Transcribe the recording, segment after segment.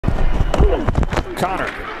Conner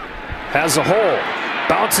has a hole,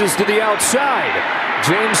 bounces to the outside.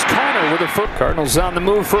 James Conner with a foot. Cardinals on the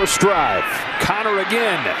move first drive. Conner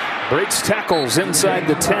again breaks tackles inside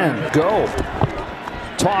the 10. Go.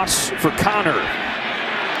 Toss for Conner.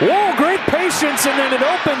 Whoa, great patience, and then it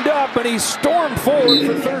opened up, and he stormed forward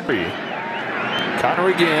for 30. Conner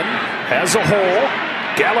again has a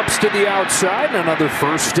hole, gallops to the outside, and another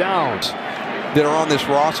first down. That are on this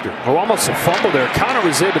roster. Oh, almost a fumble there. Conner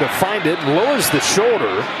is able to find it, lowers the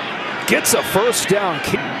shoulder, gets a first down.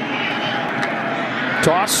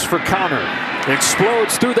 Toss for Conner.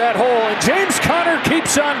 Explodes through that hole, and James Conner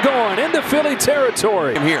keeps on going into Philly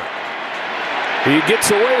territory. Here. He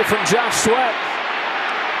gets away from Josh Sweat.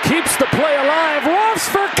 Keeps the play alive. Ruffs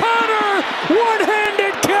for Conner.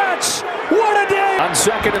 One-handed catch. What a day. On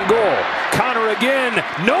second and goal. Conner again.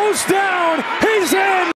 Nose down. He's in.